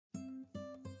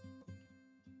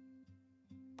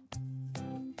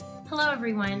Hello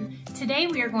everyone. Today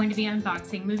we are going to be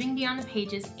unboxing Moving Beyond the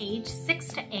Pages age 6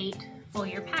 to 8 full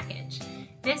year package.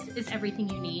 This is everything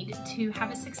you need to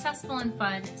have a successful and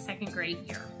fun second grade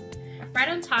year. Right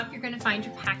on top you're going to find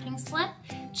your packing slip.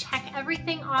 Check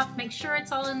everything off, make sure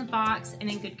it's all in the box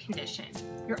and in good condition.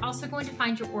 You're also going to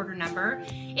find your order number.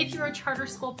 If you're a charter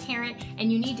school parent and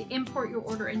you need to import your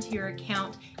order into your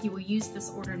account, you will use this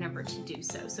order number to do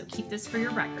so. So keep this for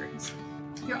your records.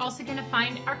 You're also going to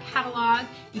find our catalog.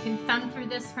 You can thumb through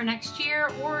this for next year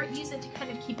or use it to kind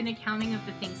of keep an accounting of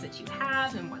the things that you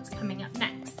have and what's coming up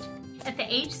next. At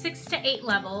the age 6 to 8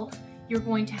 level, you're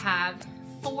going to have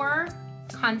 4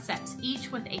 concepts,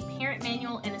 each with a parent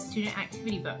manual and a student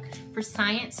activity book for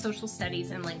science, social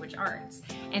studies, and language arts.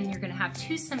 And you're going to have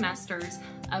 2 semesters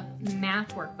of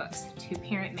math workbooks, 2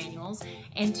 parent manuals,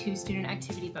 and 2 student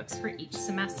activity books for each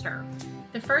semester.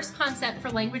 The first concept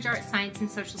for language arts, science, and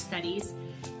social studies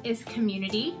is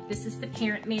community. This is the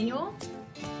parent manual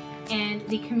and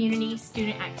the community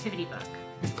student activity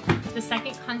book. The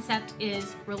second concept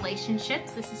is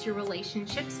relationships. This is your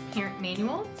relationships parent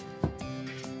manual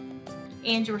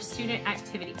and your student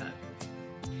activity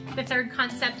book. The third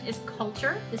concept is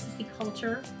culture. This is the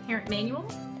culture parent manual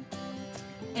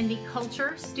and the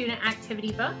culture student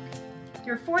activity book.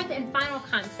 Your fourth and final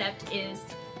concept is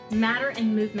matter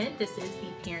and movement. This is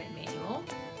the parent manual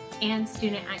and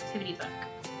student activity book.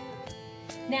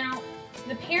 Now,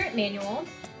 the parent manual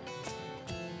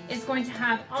is going to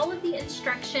have all of the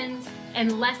instructions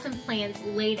and lesson plans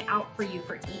laid out for you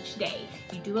for each day.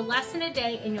 You do a lesson a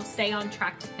day and you'll stay on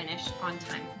track to finish on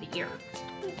time for the year.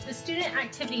 The student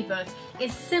activity book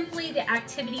is simply the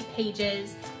activity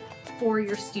pages for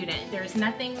your student. There's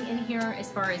nothing in here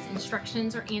as far as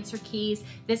instructions or answer keys.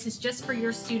 This is just for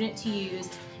your student to use.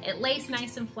 It lays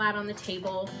nice and flat on the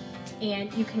table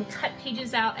and you can cut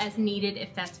pages out as needed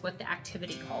if that's what the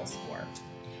activity calls for.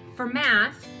 For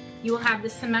math, you will have the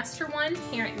Semester 1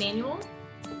 Parent Manual,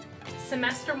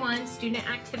 Semester 1 Student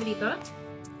Activity Book,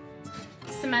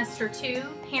 Semester 2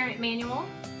 Parent Manual,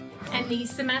 and the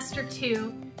Semester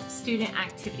 2 Student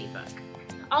Activity Book.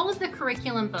 All of the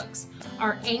curriculum books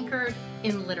are anchored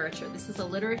in literature. This is a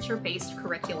literature-based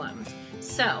curriculum.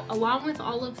 So, along with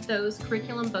all of those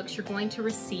curriculum books, you're going to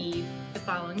receive the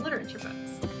following literature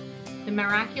books. The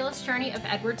Miraculous Journey of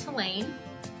Edward Tulane,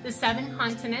 The 7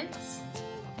 Continents,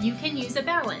 You Can Use a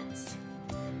Balance,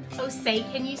 Oh Say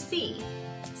Can You See,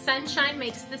 Sunshine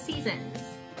Makes the Seasons,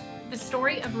 The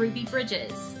Story of Ruby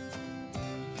Bridges,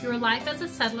 Your Life as a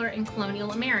Settler in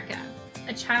Colonial America,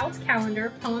 A Child's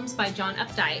Calendar, Poems by John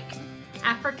Updike,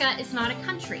 Africa is Not a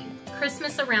Country,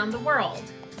 Christmas Around the World,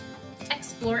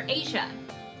 Explore Asia,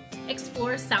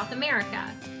 Explore South America,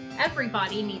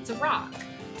 Everybody Needs a Rock,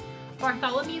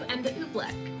 Bartholomew and the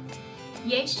Oobleck,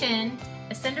 Ye Shin,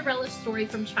 A Cinderella Story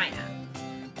from China,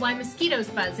 Why Mosquitoes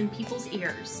Buzz in People's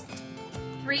Ears,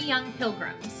 3 Young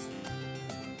Pilgrims,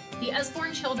 The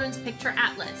Usborne Children's Picture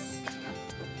Atlas,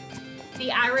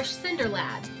 The Irish Cinder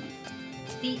Lad,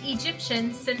 The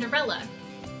Egyptian Cinderella,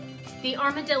 The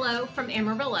Armadillo from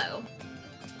Amarillo,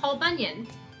 Paul Bunyan,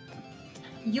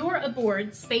 You're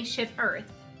Aboard Spaceship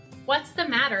Earth, What's the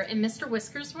Matter in Mr.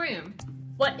 Whisker's Room,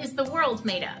 What is the World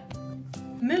Made Of,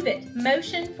 Move It,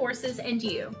 Motion, Forces, and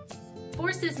You,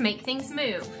 Forces Make Things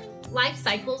Move, Life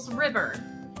Cycles River,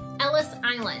 Ellis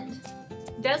Island,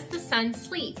 Does the Sun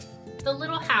Sleep, The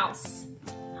Little House,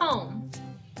 Home,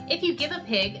 If You Give a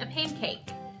Pig a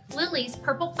Pancake, Lily's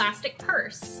Purple Plastic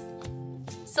Purse,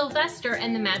 Sylvester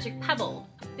and the Magic Pebble,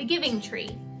 The Giving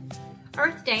Tree,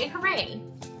 Earth Day Hooray,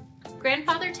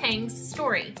 Grandfather Tang's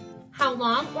Story, How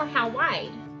Long or How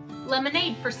Wide,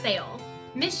 Lemonade for Sale,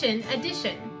 Mission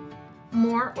Edition,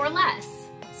 More or Less,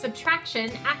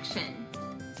 Subtraction Action,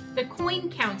 The Coin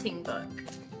Counting Book,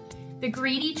 The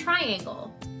Greedy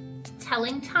Triangle,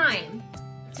 Telling Time.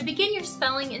 To begin your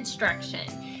spelling instruction,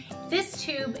 this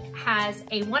tube has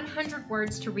a 100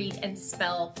 words to read and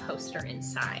spell poster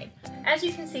inside. As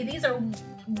you can see, these are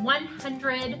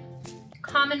 100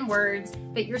 common words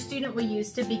that your student will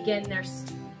use to begin their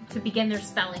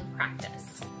spelling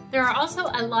practice. There are also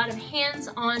a lot of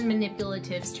hands-on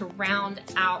manipulatives to round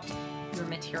out your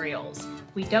materials.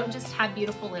 We don't just have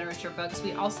beautiful literature books,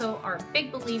 we also are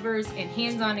big believers in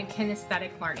hands-on and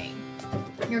kinesthetic learning.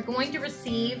 You're going to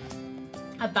receive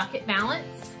a bucket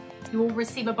balance. You will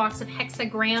receive a box of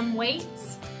hexagram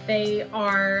weights. They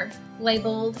are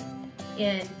labeled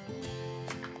in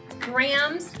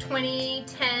grams, 20,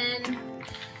 10,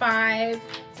 5,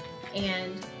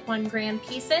 and 1 gram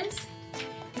pieces.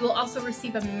 You will also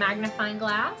receive a magnifying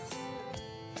glass.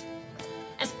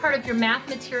 As part of your math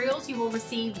materials, you will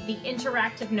receive the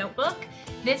interactive notebook.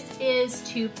 This is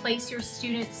to place your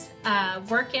students'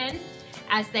 work in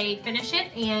as they finish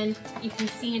it, and you can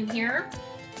see in here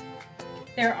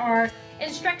there are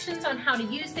instructions on how to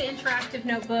use the interactive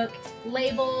notebook,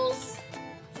 labels,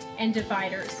 and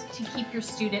dividers to keep your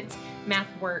students' math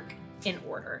work in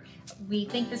order. We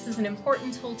think this is an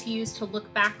important tool to use to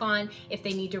look back on if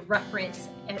they need to reference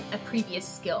a previous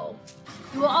skill.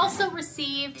 You will also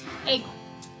receive an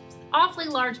awfully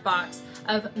large box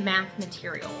of math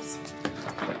materials.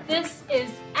 This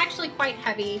is actually quite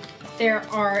heavy. There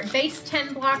are base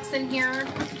 10 blocks in here.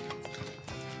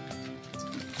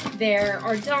 There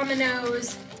are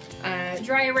dominoes,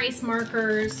 dry erase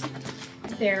markers.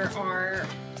 There are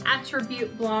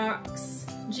attribute blocks,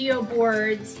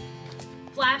 geoboards,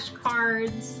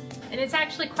 flashcards, and it's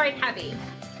actually quite heavy.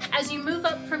 As you move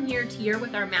up from year to year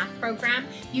with our math program,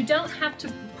 you don't have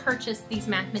to purchase these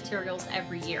math materials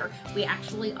every year. We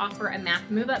actually offer a math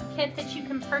move-up kit that you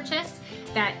can purchase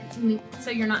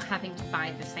so you're not having to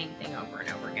buy the same thing over and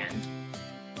over again.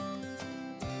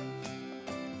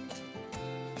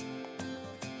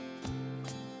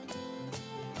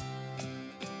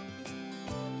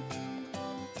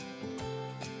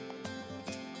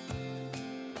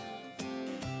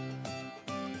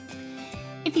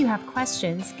 If you have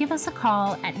questions, give us a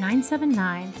call at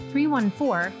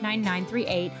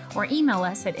 979-314-9938 or email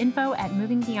us at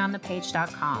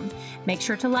info@movingbeyondthepage.com. Make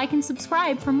sure to like and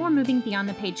subscribe for more Moving Beyond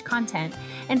the Page content,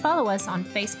 and follow us on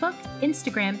Facebook,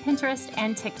 Instagram, Pinterest,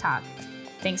 and TikTok.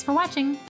 Thanks for watching.